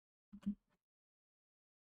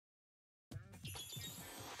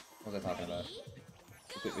What was I talking about?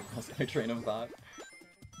 Completely lost my train of thought.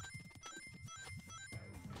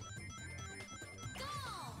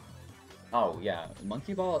 Oh yeah,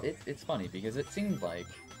 Monkey Ball, it's funny because it seems like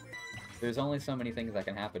there's only so many things that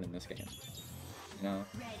can happen in this game. You know?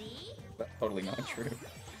 That's totally not true.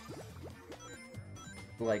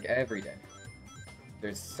 Like, every day,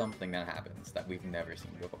 there's something that happens that we've never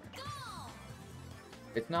seen before.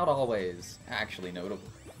 It's not always actually notable,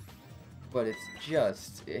 but it's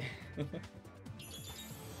just...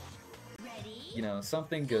 you know,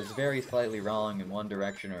 something goes very slightly wrong in one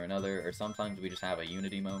direction or another, or sometimes we just have a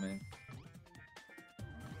unity moment.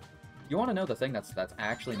 You want to know the thing that's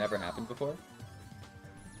actually never happened before?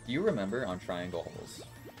 Do you remember on Triangle Holes,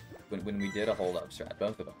 when we did a hold-up strat,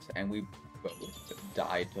 both of us, and we both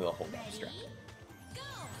died to the hold-up strat?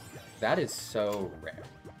 That is so rare.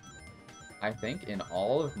 I think in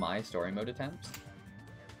all of my story mode attempts,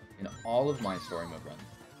 in all of my story mode runs,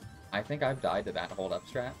 I think I've died to that hold-up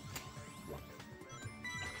strat.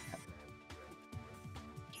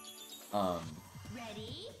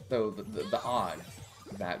 So the odds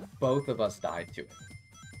that both of us died to it,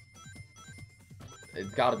 it's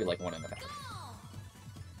gotta be like 1 in 1,000.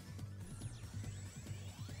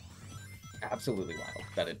 Absolutely wild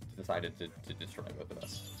that it decided to destroy both of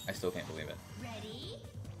us. I still can't believe it.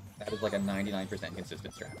 That is like a 99%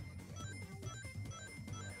 consistent strat.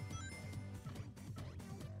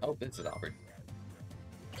 Oh, this is awkward.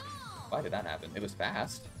 Why did that happen? It was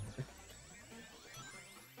fast.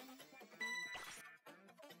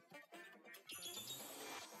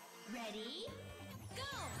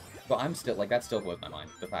 But I'm still, like, that still blows my mind,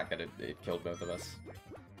 the fact that it killed both of us.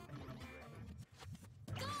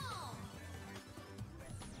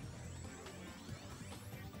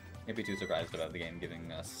 Can't be too surprised about the game giving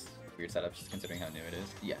us weird setups, considering how new it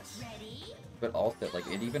is. Yes. But also, like,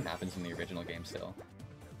 it even happens in the original game still.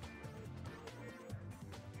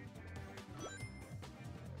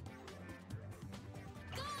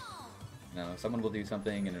 No, someone will do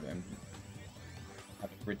something and have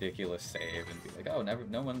a ridiculous save and be like, oh,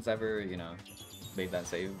 no one's ever, you know, made that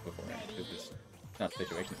save before. It's just not a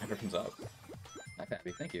situation that ever comes up. I'm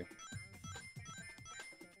happy, thank you.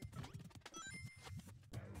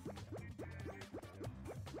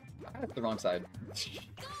 That's the wrong side.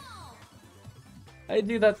 I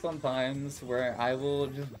do that sometimes, where I will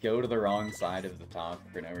just go to the wrong side of the top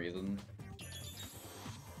for no reason.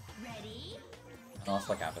 I lost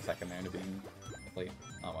like half a second there to being complete.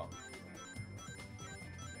 Oh well.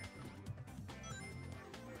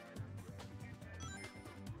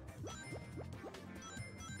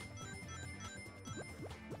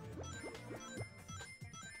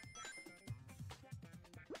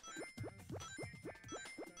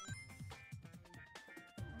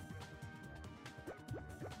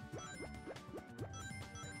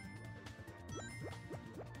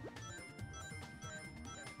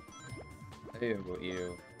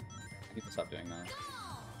 Ew. I need to stop doing that.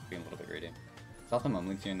 Being a little bit greedy. Saw some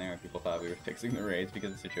mumblings here and there where people thought we were fixing the raids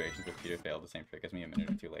because of situations where Peter failed the same trick as me a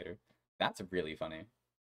minute or two later. That's really funny.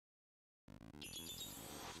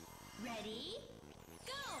 Ready?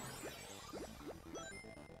 Go!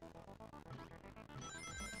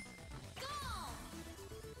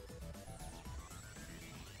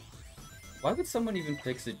 Why would someone even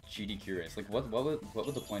fix a GDQ race? Like, what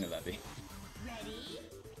would the point of that be? Ready?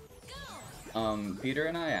 Peter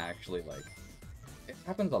and I actually, like, it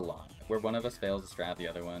happens a lot, where one of us fails a strat, the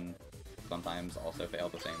other one sometimes also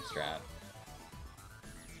failed the same strat.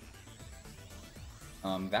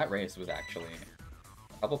 That race was actually,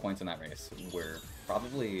 a couple points in that race were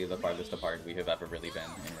probably the farthest apart we have ever really been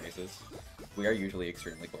in races. We are usually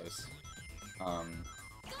extremely close. I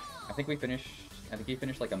think he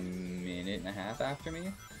finished like a minute and a half after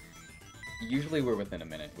me. Usually we're within a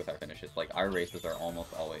minute with our finishes. Like, our races are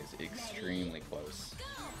almost always extremely close.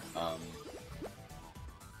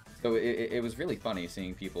 So it was really funny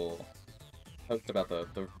seeing people post about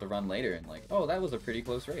the run later and like, oh, that was a pretty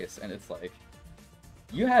close race. And it's like,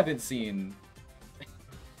 you haven't seen...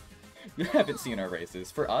 you haven't seen our races.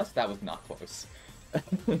 For us, that was not close.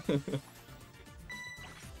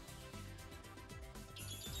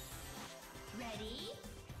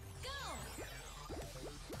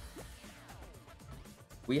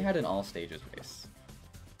 We had an all-stages race.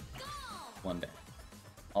 One day.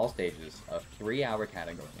 All stages, a 3-hour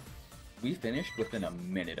category. We finished within a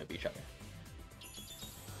minute of each other.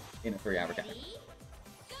 In a 3-hour category.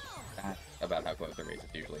 That's about how close the race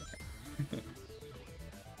is usually.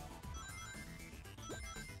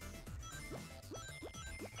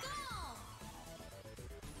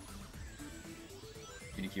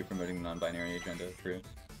 GDQ promoting the non-binary agenda, true.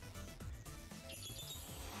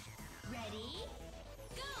 Ready?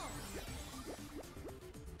 Go!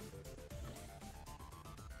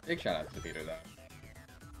 Big shout out to Peter, though.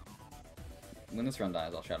 When this run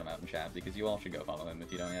dies, I'll shout him out in chat, because you all should go follow him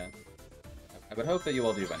if you don't yet. I would hope that you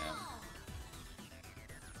all do by now.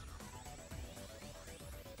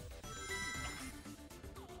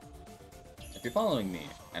 If you're following me,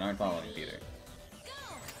 and aren't following Peter,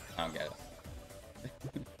 I don't get it.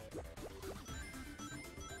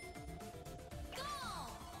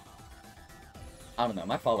 I don't know,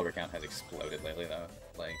 my follower count has exploded lately, though.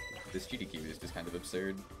 Like, this GDQ is just kind of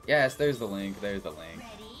absurd. Yes, there's the link, there's the link.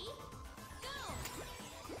 Ready?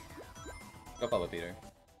 Go follow Peter.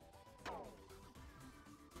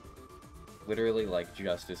 Literally, like,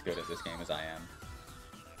 just as good at this game as I am.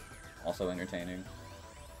 Also entertaining.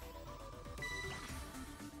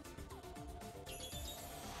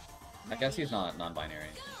 I guess he's not non-binary.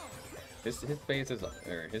 His space is,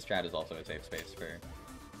 or his chat is also a safe space for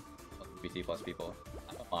LGBT plus people.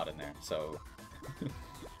 I'm a mod in there, so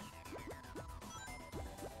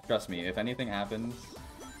trust me, if anything happens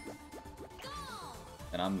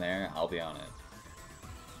and I'm there, I'll be on it.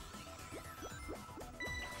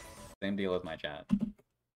 Same deal with my chat.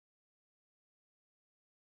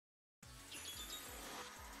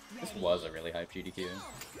 This was a really hype GDQ.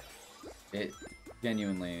 It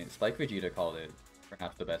genuinely, Spike Vegeta called it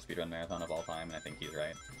perhaps the best speedrun marathon of all time, and I think he's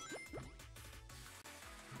right.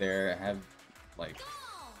 There have, like,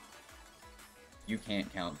 you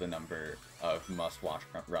can't count the number of must-watch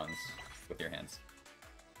runs with your hands.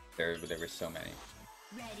 There were so many.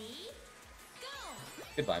 Ready? Go!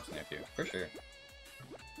 Good vibes in there too, for sure.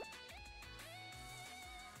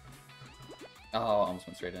 Oh, almost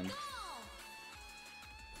went straight in.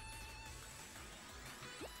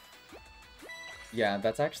 Yeah,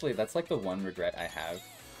 that's like the one regret I have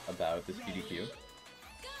about this GDQ,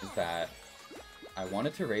 is that I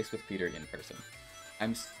wanted to race with Peter in person.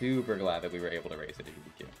 I'm super glad that we were able to race at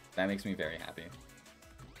GDQ. That makes me very happy.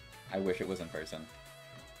 I wish it was in person.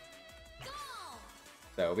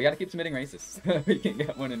 So we gotta keep submitting races so we can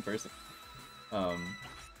get one in person. Not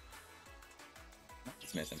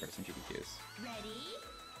just miss in-person GDQs. Ready?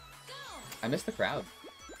 Go! I miss the crowd.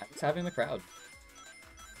 I miss having the crowd.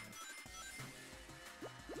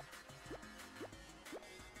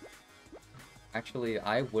 Actually,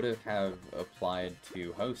 I would have applied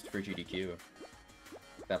to host for GDQ,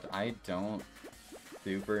 except I don't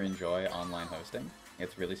super enjoy online hosting.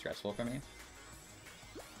 It's really stressful for me.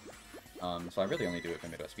 So I really only do it for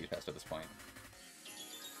Midwest Speed Fest at this point.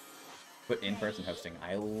 But in-person hosting,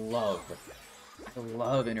 I love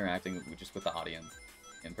interacting just with the audience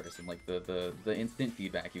in person. Like, the instant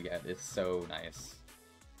feedback you get is so nice.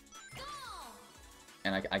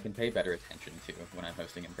 And I can pay better attention, too, when I'm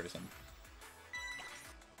hosting in person.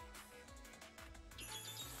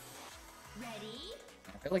 Ready?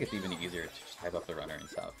 I feel like it's even easier to just type up the runner and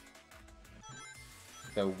stuff.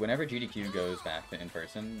 So whenever GDQ goes back to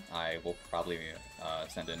in-person, I will probably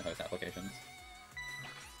send in host applications.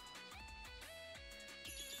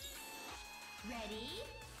 Ready?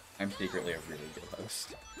 I'm secretly a really good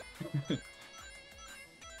host.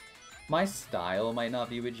 My style might not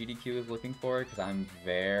be what GDQ is looking for, because I'm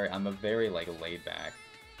a very like laid back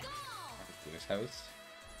blues host.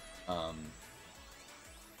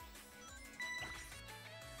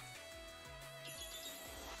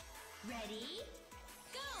 Ready?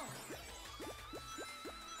 Go!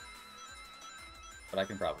 But I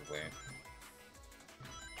can probably.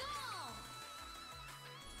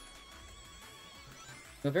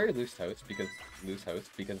 I'm a very loose host because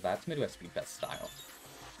that's Midwest Speed Fest style.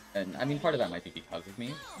 And I mean, part of that might be because of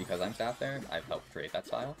me, because I'm staff there. I've helped create that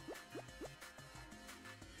style.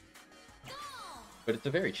 But it's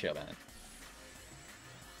a very chill event.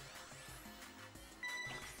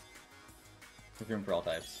 There's room for all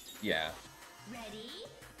types. Yeah. Ready?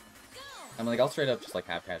 Go! I'm like, I'll straight up just like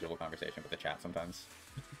have casual conversation with the chat sometimes.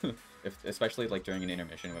 Especially like during an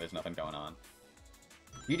intermission where there's nothing going on.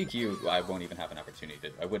 GDQ, I won't even have an opportunity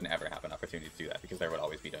to, I wouldn't ever have an opportunity to do that because there would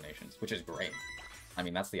always be donations, which is great. I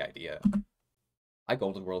mean, that's the idea. I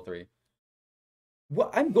golded World 3.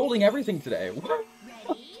 What? I'm golding everything today. What?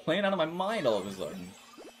 Ready? Playing out of my mind all of a sudden.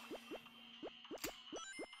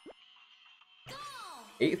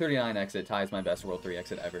 839 exit ties my best World 3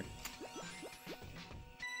 exit ever.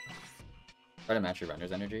 Try to match your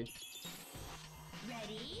runner's energy.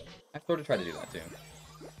 Ready? I've sort of tried to do that too.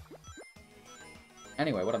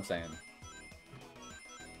 Anyway, what I'm saying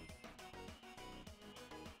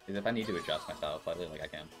is if I need to adjust my style slightly, like I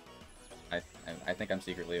can. I think I'm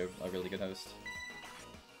secretly a really good host.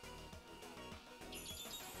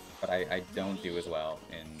 But I don't do as well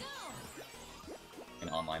in in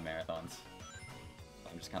online marathons.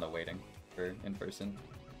 I'm just kind of waiting for in person.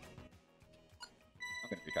 I'm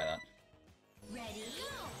gonna retry that. Ready?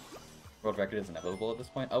 World record is inevitable at this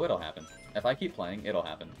point. Oh, it'll happen. If I keep playing, it'll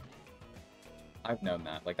happen. I've known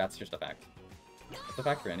that. Like, that's just a fact. It's a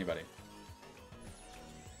fact for anybody.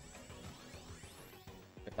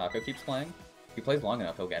 If Taco keeps playing, if he plays long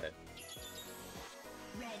enough, he'll get it.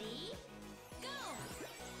 Ready? Go!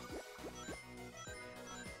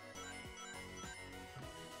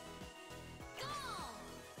 Go!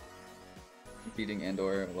 Beating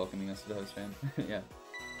and/or welcoming us to the host fam. Yeah.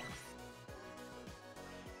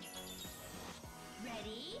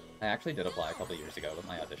 Ready? I actually did apply a couple years ago, but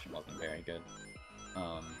my audition wasn't very good.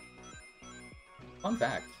 Fun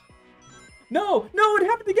fact. No! No, it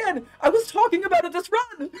happened again! I was talking about it this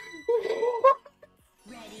run!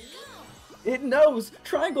 Ready? It knows!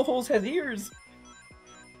 Triangle holes has ears!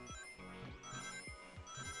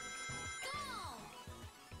 Go!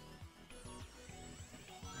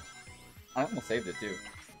 I almost saved it too.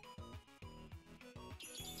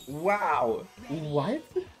 Wow! What?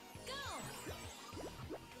 Go!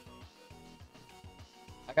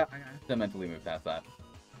 I have to mentally move past that.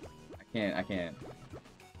 I can't.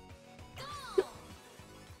 Go!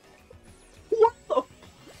 What the?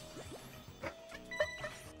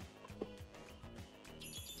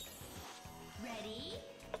 Ready?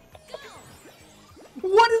 Go!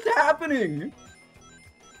 What is happening? Go!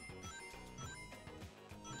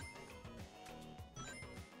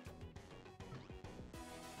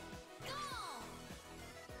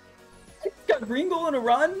 It's got green goal in a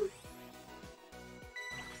run?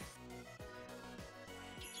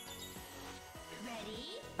 Ready?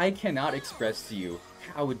 I cannot express to you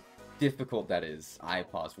how difficult that is. I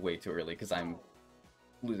paused way too early because I'm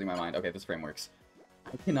losing my mind. Okay, this frame works.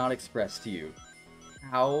 I cannot express to you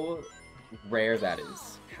how rare that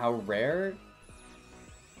is. How rare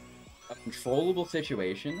a controllable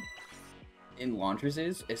situation in launchers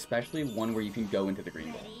is, especially one where you can go into the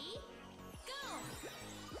green goal. Ready?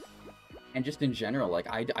 Go! And just in general, like,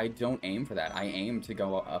 I don't aim for that. I aim to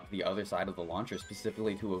go up the other side of the launcher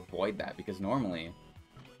specifically to avoid that, because normally,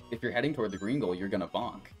 if you're heading toward the green goal, you're gonna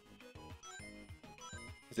bonk.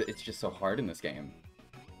 It's just so hard in this game.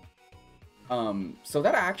 So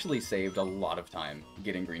that actually saved a lot of time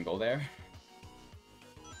getting green goal there.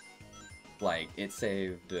 Like, it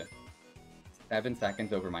saved 7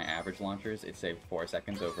 seconds over my average launchers, it saved 4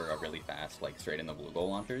 seconds over a really fast, like, straight in the blue goal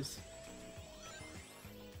launchers.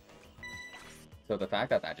 So the fact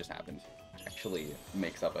that that just happened actually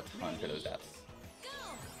makes up a ton for those deaths. Go!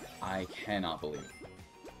 I cannot believe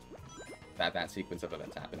that that sequence of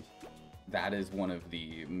events happened. That is one of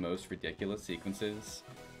the most ridiculous sequences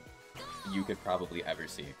you could probably ever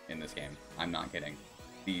see in this game. I'm not kidding.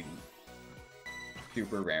 The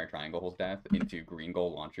super rare triangle holes death into green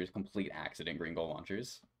goal launchers, complete accident green goal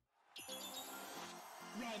launchers.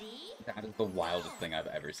 Ready? That is the wildest thing I've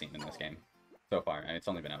ever seen in this game so far. And it's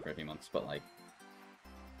only been out for a few months, but like...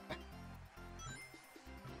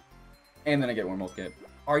 And then I get Wormhole Skip.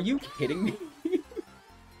 Are you kidding me?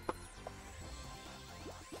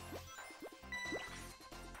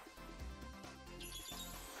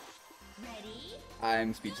 Ready?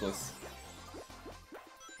 I'm speechless.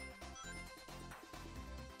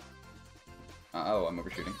 Oh, I'm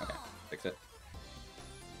overshooting. Okay, fix it.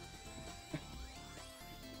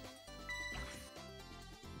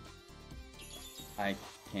 I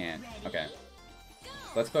can't. Okay.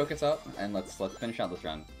 Let's focus up and let's finish out this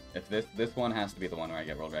run. If this one has to be the one where I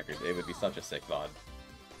get world record, it would be such a sick VOD.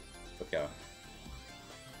 Let's go.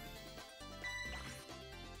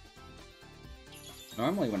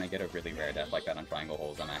 Normally when I get a really rare death like that on triangle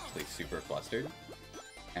holes, I'm actually super flustered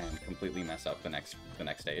and completely mess up the next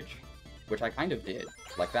stage, which I kind of did.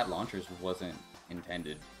 Like, that launchers wasn't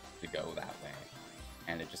intended to go that way,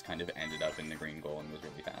 and it just kind of ended up in the green goal and was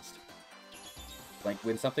really fast. Like,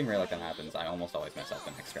 when something rare like that happens, I almost always mess up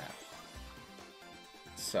the next strat.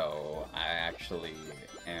 So, I actually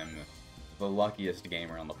am the luckiest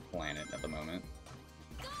gamer on the planet at the moment.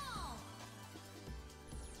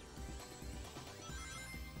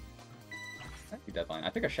 Happy deadline. I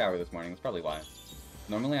took a shower this morning, that's probably why.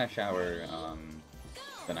 Normally I shower,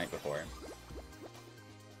 the night before.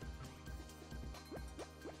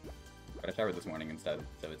 But I showered this morning instead,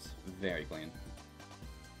 so it's very clean.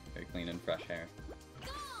 Very clean and fresh hair.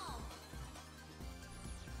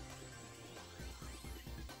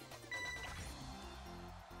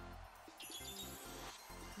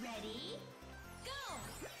 Ready? Go!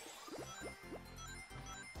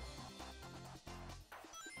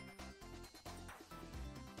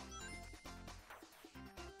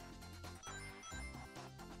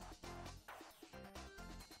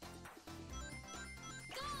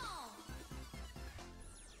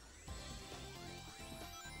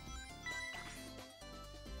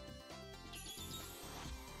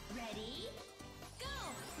 Ready, go!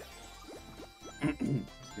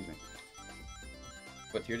 Excuse me.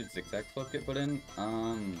 What tier did Zigzag Flip get put in?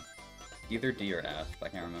 Either D or F, I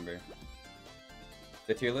can't remember.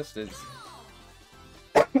 The tier list is...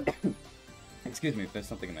 Excuse me, there's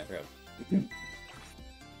something in my throat.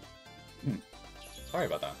 Sorry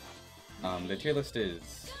about that. The tier list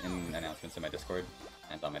is in announcements in my Discord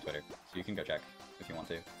and on my Twitter, so you can go check if you want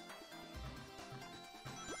to.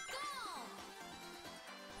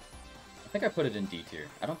 I think I put it in D tier.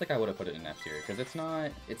 I don't think I would have put it in F tier, because it's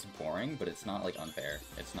not... It's boring, but it's not, like, unfair.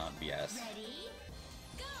 It's not BS. Ready,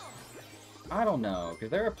 go! I don't know, because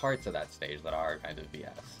there are parts of that stage that are kind of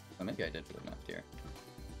BS. So maybe I did put it in F tier.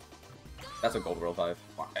 That's a Gold World 5.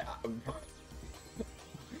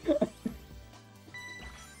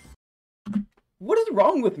 What is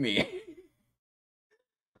wrong with me?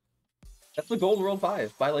 That's the Gold World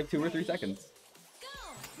 5 by like 2 or 3 seconds.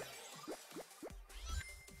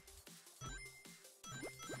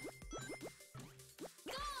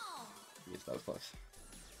 Yes, that was close.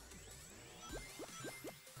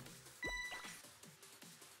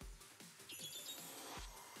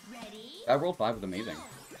 Ready, That World 5 was amazing. go!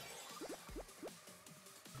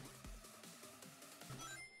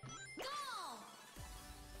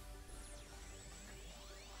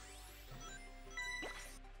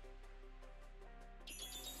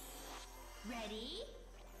 Ready,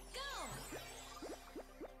 go!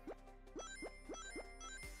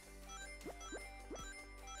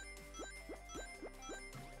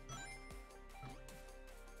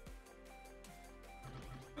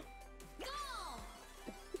 Go!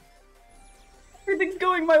 Everything's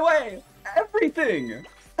going my way! Everything!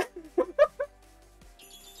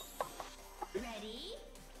 Ready,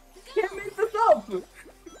 Can't make this up! You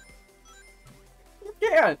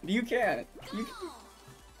can't! You can't! You can't.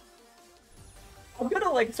 I'm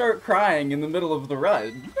gonna like start crying in the middle of the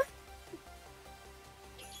run.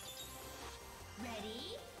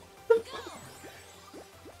 ready, go!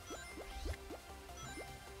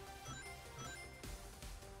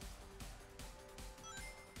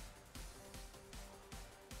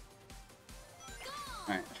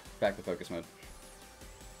 Alright, back to focus mode.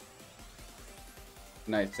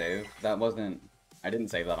 Nice save. That wasn't... I didn't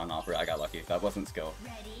save that on offer, I got lucky. That wasn't skill.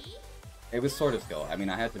 Ready, It was sort of skill. I mean,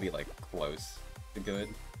 I had to be like close to good.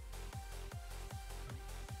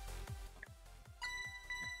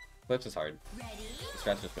 Clips is hard. ready, The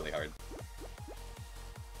stretch is really hard.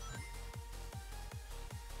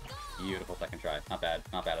 Beautiful second try. Not bad.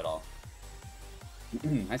 Not bad at all.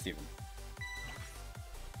 Hi, Steven.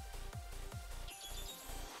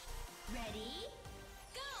 ready,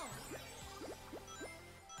 go!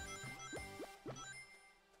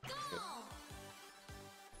 Go!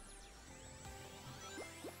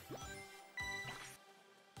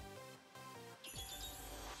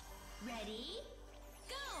 Ready,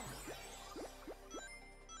 go!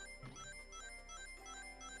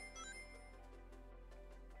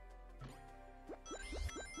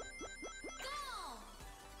 Go!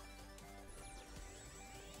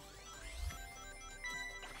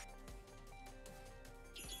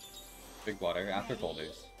 Big water after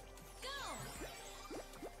boulders. Go!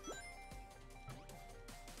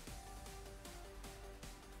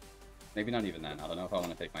 Maybe not even then. I don't know if I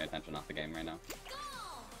want to take my attention off the game right now. Go!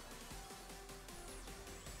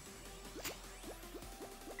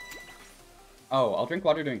 Oh, I'll drink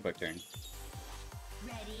water doing quick turn.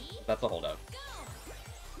 Ready, That's a holdup. go!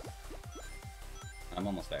 I'm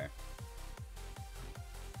almost there.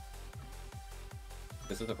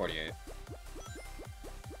 This is a 48.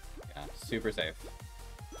 Yeah, super safe.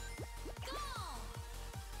 Go!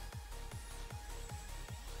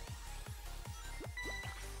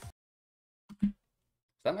 Is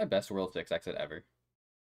that my best World 6 exit ever?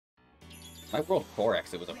 My World 4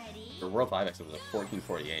 exit was a... Ready, or World 5 exit was a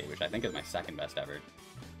 1448, which I think is my second best ever.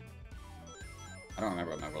 I don't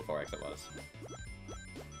remember what my World 4 exit was.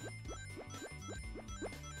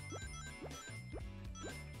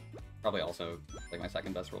 Probably also, like, my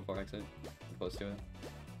second best World 4 exit. Close to it.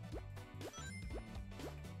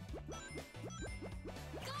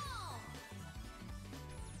 go!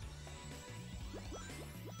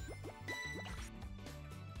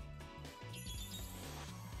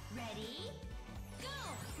 Ready, go!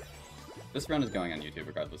 This run is going on YouTube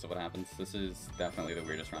regardless of what happens. This is definitely the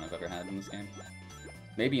weirdest run I've ever had in this game.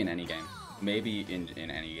 Maybe in any game. Maybe in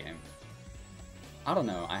any game. I don't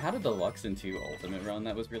know. I had a Deluxe and 2 Ultimate run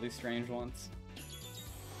that was really strange once.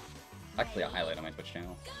 Actually, a highlight on my Twitch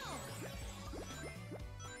channel.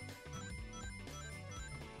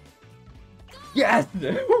 Yes!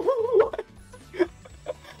 What?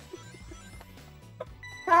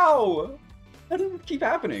 How? How does it keep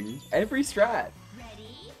happening? Every strat.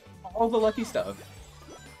 Ready? All the lucky stuff.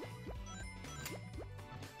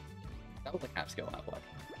 That was like half skill, half luck.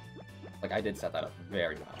 Like, I did set that up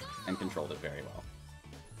very well and controlled it very well.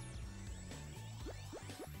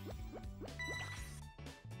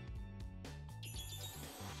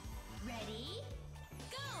 Ready?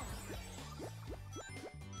 Go!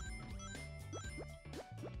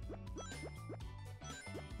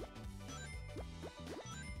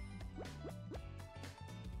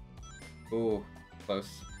 Ooh, close.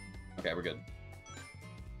 Okay, we're good.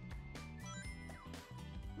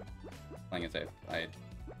 Playing it safe.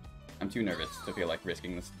 I'm too nervous to feel like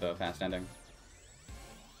risking the fast ending.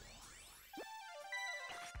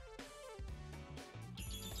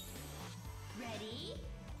 Ready?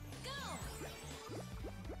 Go!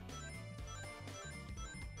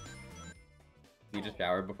 You just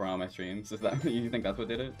showered before all my streams? Is that you think that's what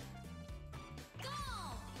did it? Go!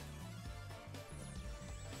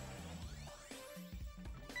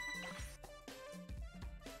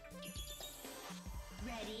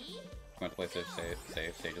 Ready? I want to play safe.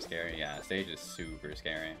 Stage is scary. Yeah, stage is super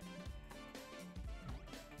scary.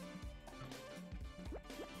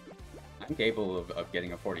 I'm capable of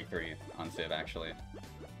getting a 43 on Civ, actually.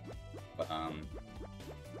 But,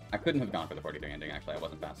 I couldn't have gone for the 43 ending, actually. I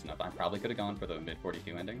wasn't fast enough. I probably could have gone for the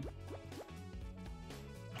mid-42 ending.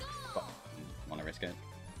 But, want to risk it.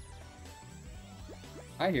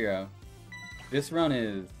 Hi, Hero. This run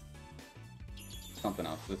is something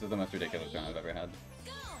else. This is the most ridiculous run I've ever had.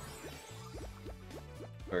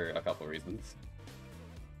 For a couple reasons.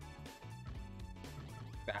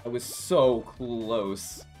 That was so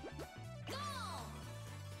close.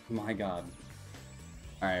 My god.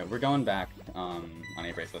 Alright, we're going back on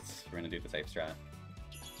 8 bracelets. We're gonna do the safe strat.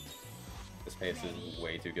 This pace is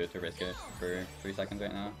way too good to risk it for 3 seconds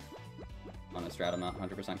right now. On a strat I'm not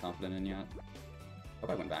 100% confident in yet. Hope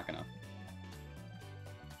I went back enough.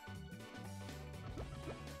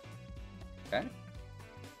 Okay.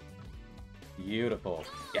 Beautiful.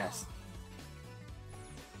 Yes.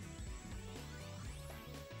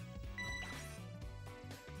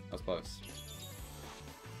 That was close.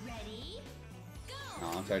 Ready? Go!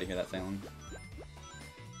 Oh, I'm sorry to hear that, Salem.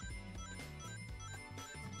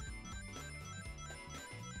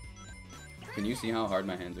 Can you see how hard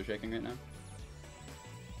my hands are shaking right now?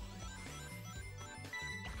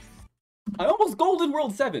 I almost gold in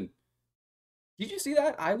World 7! Did you see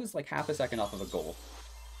that? I was like half a second off of a goal.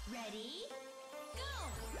 Ready? Go!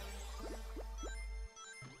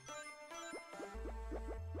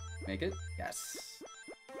 Make it? Yes.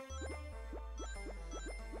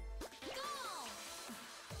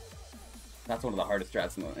 That's one of the hardest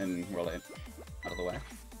strats in World 8. Out of the way.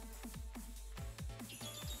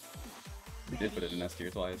 We did put it in S tier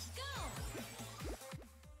twice.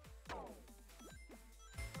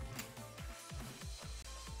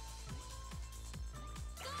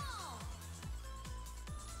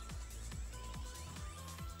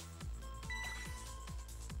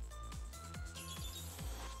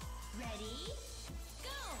 Ready?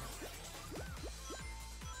 Go!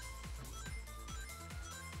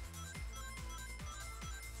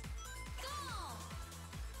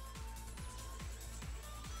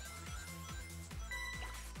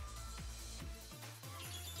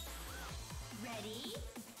 Ready?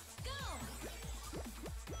 Go!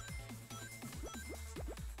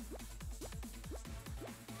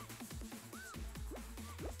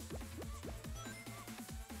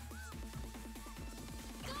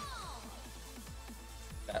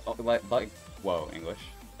 That, whoa, English.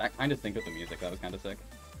 That kind of synced with the music, that was kind of sick.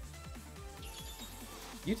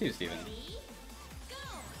 You too, Steven. Ready? Go!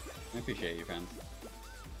 I appreciate you, friends.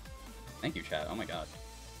 Thank you, chat. Oh my god.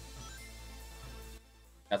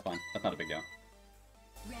 That's fine. That's not a big deal.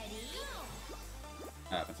 Ready?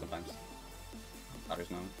 That happens sometimes.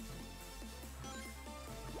 Otter's moment.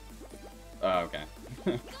 Oh, okay.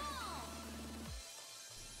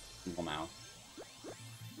 Well, now.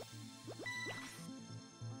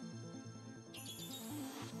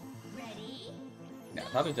 Ready? Yeah,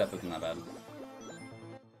 top of Death isn't that bad.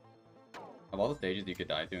 Of all the stages you could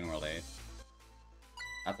die to in World 8,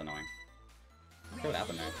 that's annoying. Look what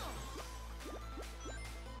happened there.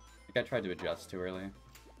 I think I tried to adjust too early.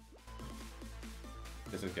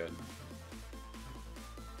 This is good.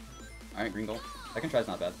 Alright, green goal. Second try's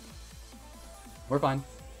not bad. We're fine.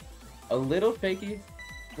 A little shaky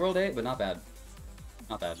World 8, but not bad.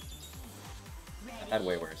 Not bad. I've had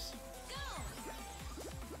way worse.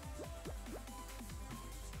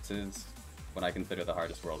 This is what I consider the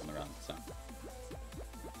hardest world in the run, so.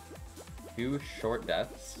 2 short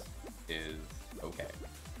deaths is okay.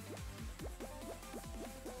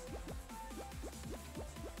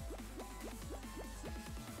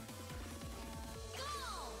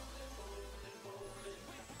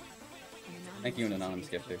 Thank you, an anonymous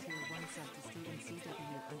gifter.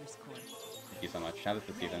 Thank you so much. Shout out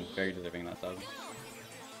to Steven. Very deserving of that sub.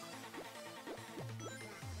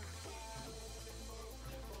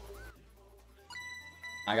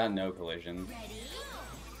 I got no collision.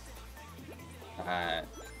 Okay.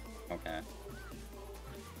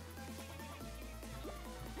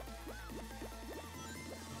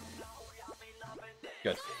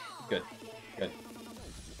 Good. Good. Good.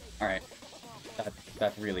 Alright.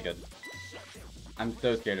 That's really good. I'm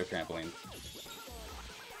so scared of trampolines.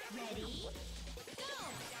 Ready?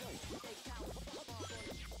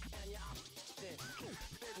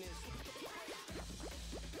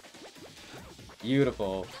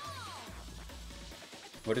 Beautiful.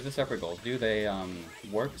 What do the separate goals do? They,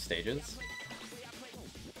 work stages?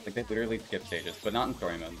 Like, they literally skip stages, but not in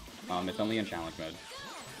story mode. It's only in challenge mode.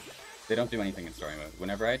 They don't do anything in story mode.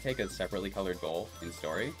 Whenever I take a separately colored goal in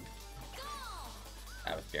story...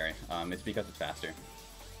 That was scary. It's because it's faster.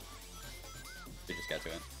 To just get to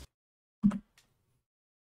it.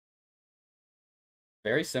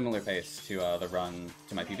 Very similar pace to the run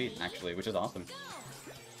to my PB, actually, which is awesome.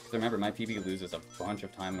 So remember, my PB loses a bunch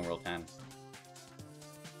of time in World 10.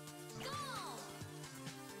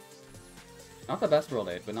 Not the best World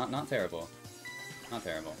 8, but not terrible. Not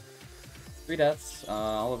terrible. 3 deaths,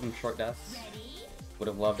 all of them short deaths. Would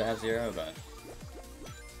have loved to have 0, but...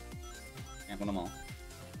 Can't win them all.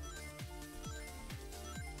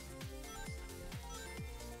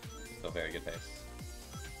 Still very good pace.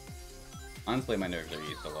 Honestly, my nerves are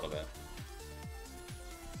eased a little bit.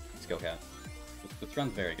 Let's go, Cat. This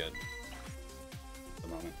run's very good. At the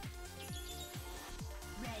moment.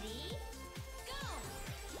 Ready? Go!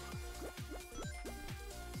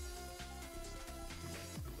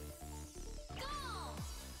 Go!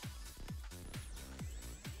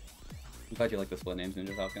 I'm glad you like the split names,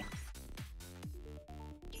 Ninja Falcon.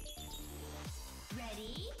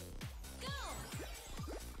 Ready? Go!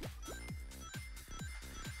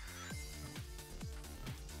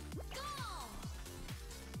 Go!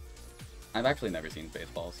 I've actually never seen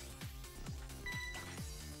Baseballs.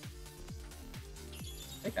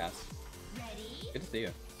 Hey, Cass. Ready? Good to see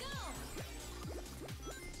you. Go!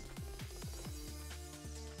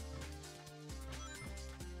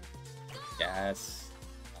 Yes.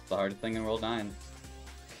 That's the hardest thing in World 9.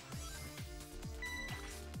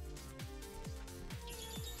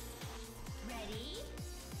 Ready?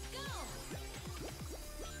 Go!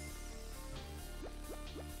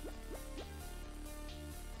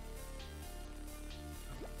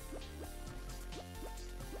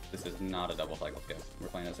 This is not a double cycle skip. We're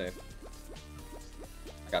playing it safe.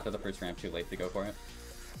 I got to the first ramp too late to go for it.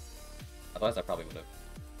 Otherwise, I probably would have.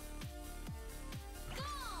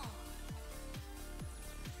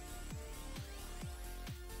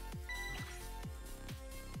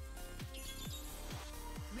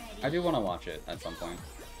 I do want to watch it at some point.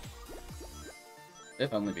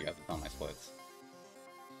 If only because it's on my splits.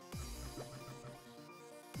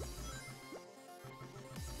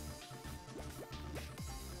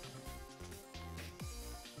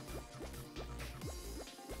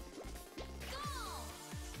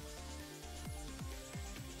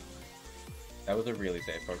 That was a really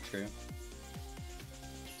safe corkscrew.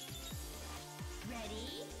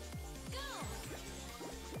 Ready? Go!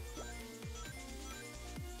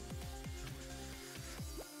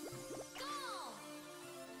 Go!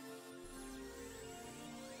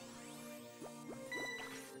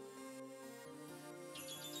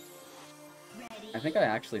 Ready? I think I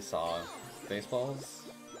actually saw Baseballs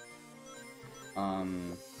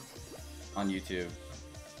on YouTube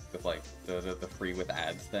with like the free with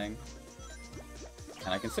ads thing.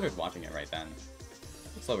 And I considered watching it right then.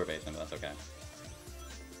 It's slower paced, but that's okay.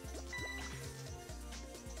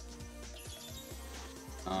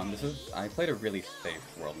 I played a really safe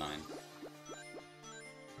World 9.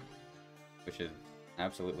 Which is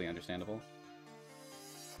absolutely understandable.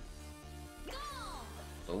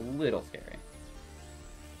 It's a little scary.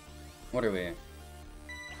 What are we? Are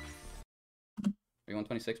we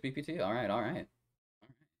 126 BPT? Alright, alright.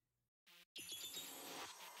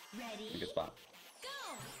 Ready? Good spot. Go!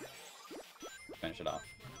 Finish it off.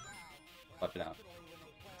 Clutch it out.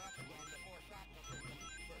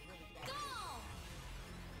 Go!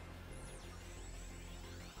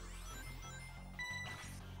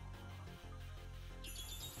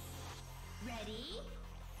 Ready?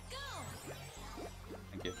 Go!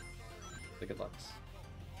 Thank you. The good lucks.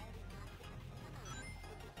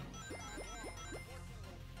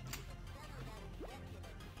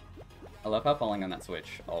 I love how falling on that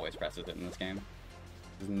switch always presses it in this game.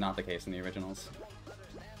 This is not the case in the originals.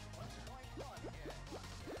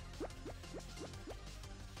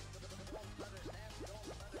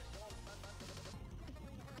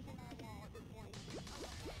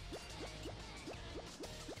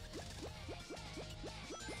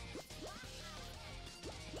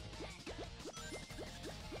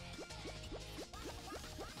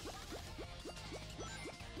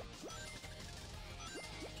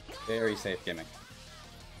 Very safe gimmick.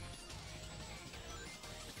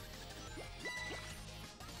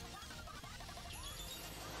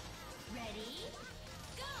 Ready?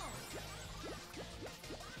 Go!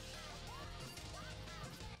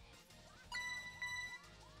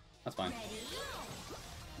 That's fine. Ready?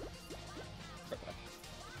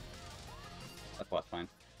 That's fine.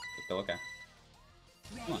 It's still okay.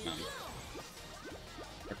 Come on, man.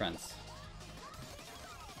 We're friends.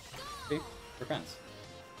 See? We're friends.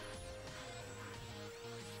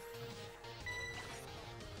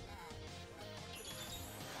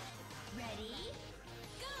 Ready?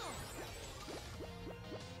 Go!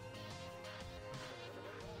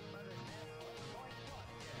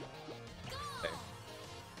 Okay.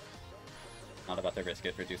 Not about to risk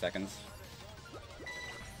it for 2 seconds.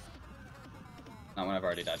 Not when I've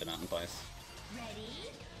already died to mountain twice.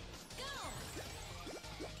 Ready?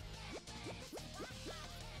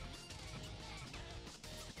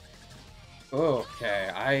 Go! Okay,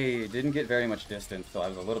 I didn't get very much distance, so I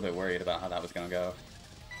was a little bit worried about how that was gonna go.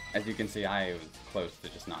 As you can see, I was close to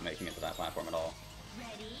just not making it to that platform at all.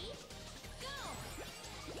 Ready? Go!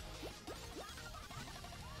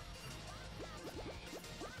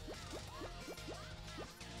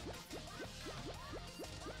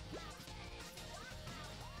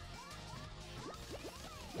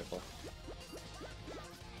 Beautiful.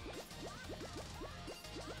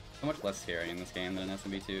 So much less scary in this game than in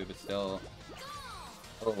SMB2, but still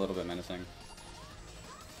a little bit menacing.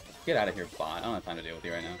 Get out of here, bot. I don't have time to deal with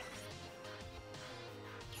you right now.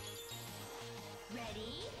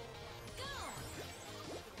 Ready?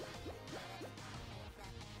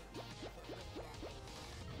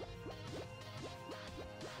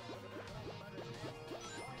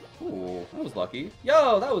 Go! Ooh, that was lucky.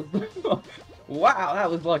 Yo, that was... wow,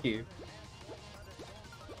 that was lucky.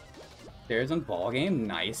 There's a ball game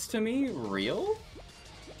nice to me? Real?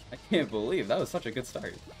 I can't believe that was such a good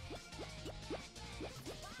start.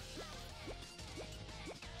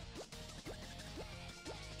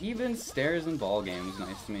 Even stairs and ball game was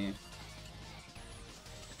nice to me.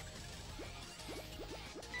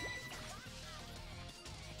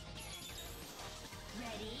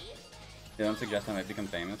 Ready? You don't suggest I might become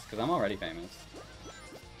famous? Because I'm already famous.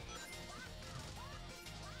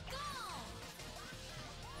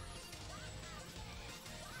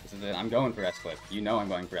 This is it. I'm going for S-Clip. You know I'm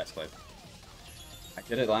going for S-Clip. I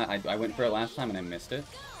did it I went for it last time and I missed it.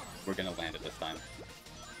 We're gonna land it this time.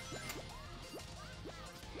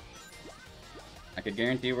 I could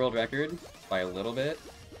guarantee world record by a little bit,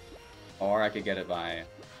 or I could get it by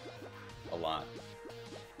a lot.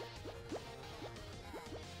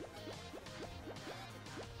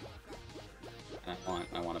 And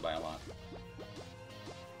I want it by a lot.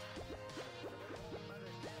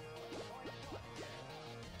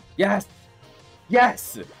 Yes!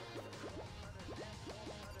 Yes!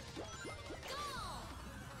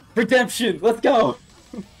 Redemption! Let's go!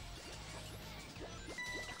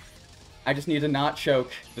 I just need to not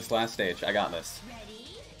choke this last stage. I got this.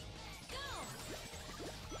 Ready? Go!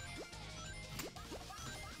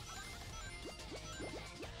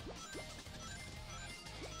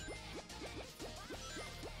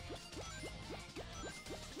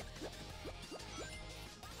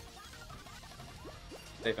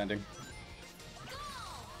 Safe ending.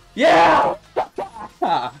 Yeah!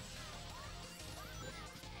 Oh,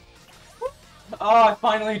 I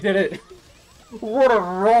finally did it! What a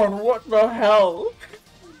run! What the hell?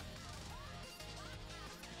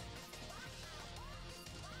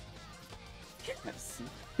 Yes.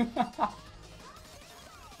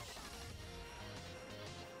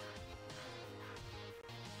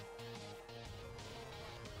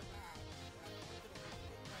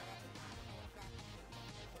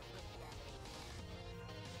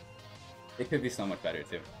 It could be so much better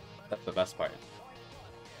too. That's the best part.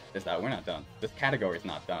 Is that we're not done. This category is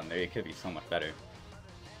not done. It could be so much better.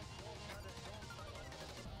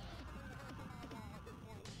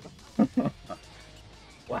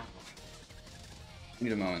 Wow. I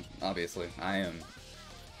need a moment, obviously. I am...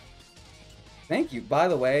 Thank you, by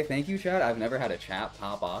the way, thank you, chat. I've never had a chat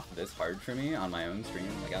pop off this hard for me on my own stream,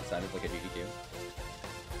 like outside of like a GDQ.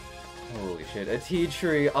 Holy shit, a tea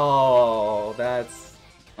tree. Oh, that's...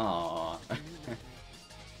 Aww.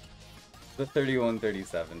 The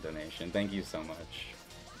 3137 donation. Thank you so much.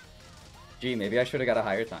 Gee, maybe I should have got a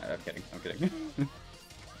higher time. I'm kidding. I'm kidding.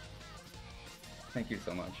 Thank you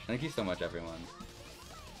so much. Thank you so much, everyone.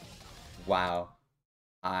 Wow.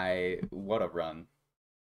 What a run.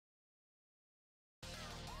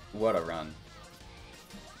 What a run.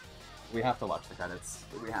 We have to watch the credits.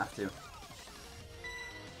 We have to.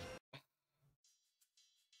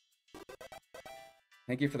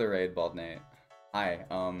 Thank you for the raid, Bald Nate. Hi,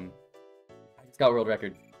 I just got world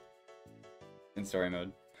record in story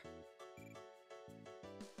mode.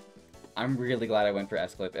 I'm really glad I went for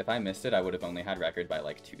S-Clip. If I missed it, I would have only had record by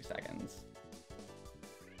like 2 seconds.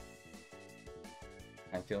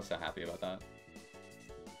 I feel so happy about that.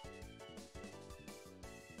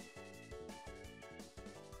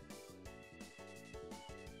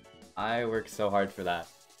 I worked so hard for that.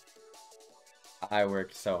 I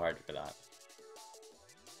worked so hard for that.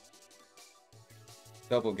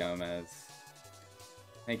 Double Gomez.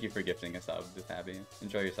 Thank you for gifting a sub to Tabby.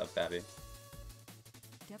 Enjoy your sub, Tabby.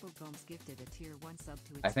 Double Gomes gifted a tier 1 sub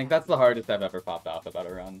to its I think that's the hardest I've ever popped off about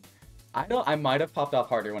a run. I might have popped off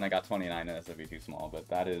harder when I got 29 and SW too small, but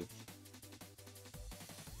that is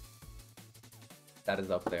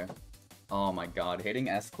up there. Oh my god, hitting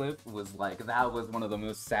S-Clip was like, that was one of the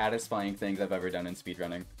most satisfying things I've ever done in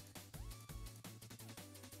speedrunning.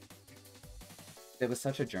 It was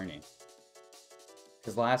such a journey.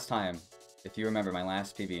 Because last time, if you remember my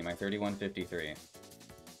last PB, my 3153,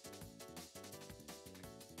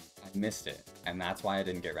 I missed it, and that's why I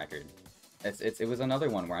didn't get record. It was another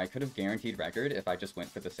one where I could have guaranteed record if I just went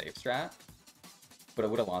for the safe strat, but it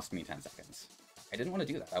would have lost me 10 seconds. I didn't want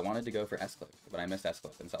to do that. I wanted to go for S-Clip, but I missed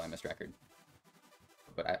S-Clip, and so I missed record.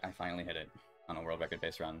 But I finally hit it on a world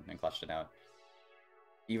record-based run and clutched it out.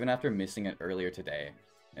 Even after missing it earlier today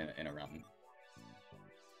in a run.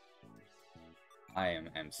 I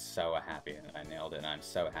am so happy that I nailed it, and I'm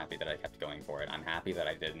so happy that I kept going for it. I'm happy that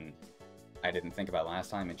I didn't think about last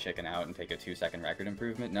time and chicken out and take a 2-second record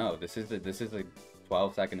improvement. No, this is a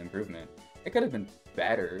 12-second improvement. It could have been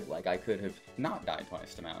better. Like, I could have not died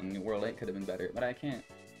twice to Mountain. World 8 could have been better, but I can't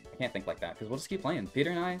think like that, because we'll just keep playing. Peter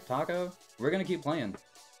and I, Taco, we're gonna keep playing.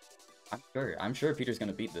 I'm sure Peter's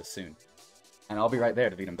gonna beat this soon. And I'll be right there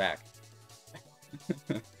to beat him back.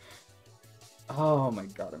 Oh my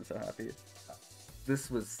god, I'm so happy.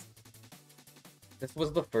 This was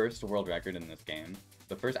the first world record in this game.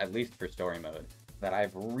 The first, at least for story mode, that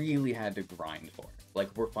I've really had to grind for.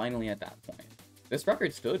 Like, we're finally at that point. This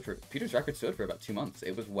record Peter's record stood for about 2 months.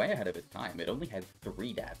 It was way ahead of its time. It only had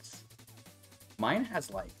 3 deaths. Mine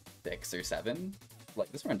has like 6 or 7.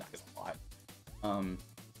 Like, this run dies a lot.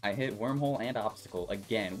 I hit wormhole and obstacle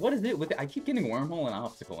again. What is it with it? I keep getting wormhole and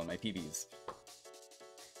obstacle in my PBs.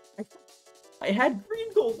 I had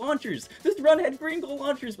green gold launchers! This run had green gold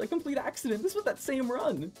launchers by complete accident. This was that same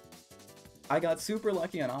run. I got super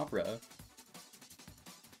lucky on Opera.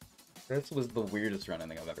 This was the weirdest run I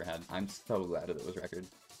think I've ever had. I'm so glad that it was record.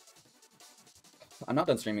 I'm not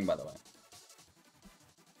done streaming, by the way.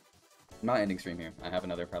 I'm not ending stream here. I have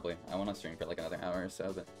another probably. I want to stream for like another hour or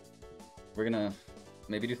so, but we're gonna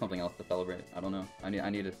maybe do something else to celebrate. I don't know. I need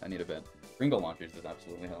a bit. Green gold launchers is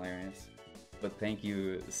absolutely hilarious. But thank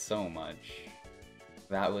you so much.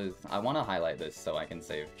 That was, I want to highlight this so I can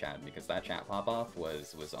save chat, because that chat pop-off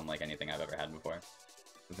was unlike anything I've ever had before.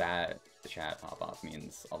 That chat pop-off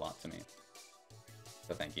means a lot to me.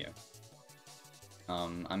 So thank you.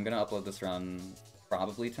 I'm gonna upload this run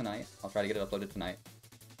probably tonight. I'll try to get it uploaded tonight.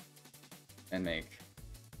 And make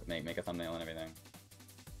a thumbnail and everything.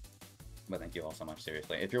 But thank you all so much,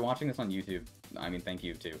 seriously. If you're watching this on YouTube, I mean, thank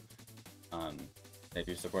you too. If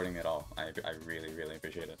you're supporting me at all, I really, really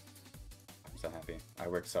appreciate it. I'm so happy. I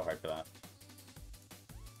worked so hard for that.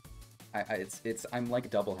 I'm like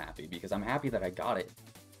double happy, because I'm happy that I got it.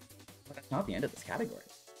 But that's not the end of this category.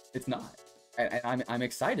 It's not. And I'm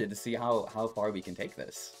excited to see how far we can take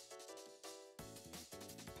this.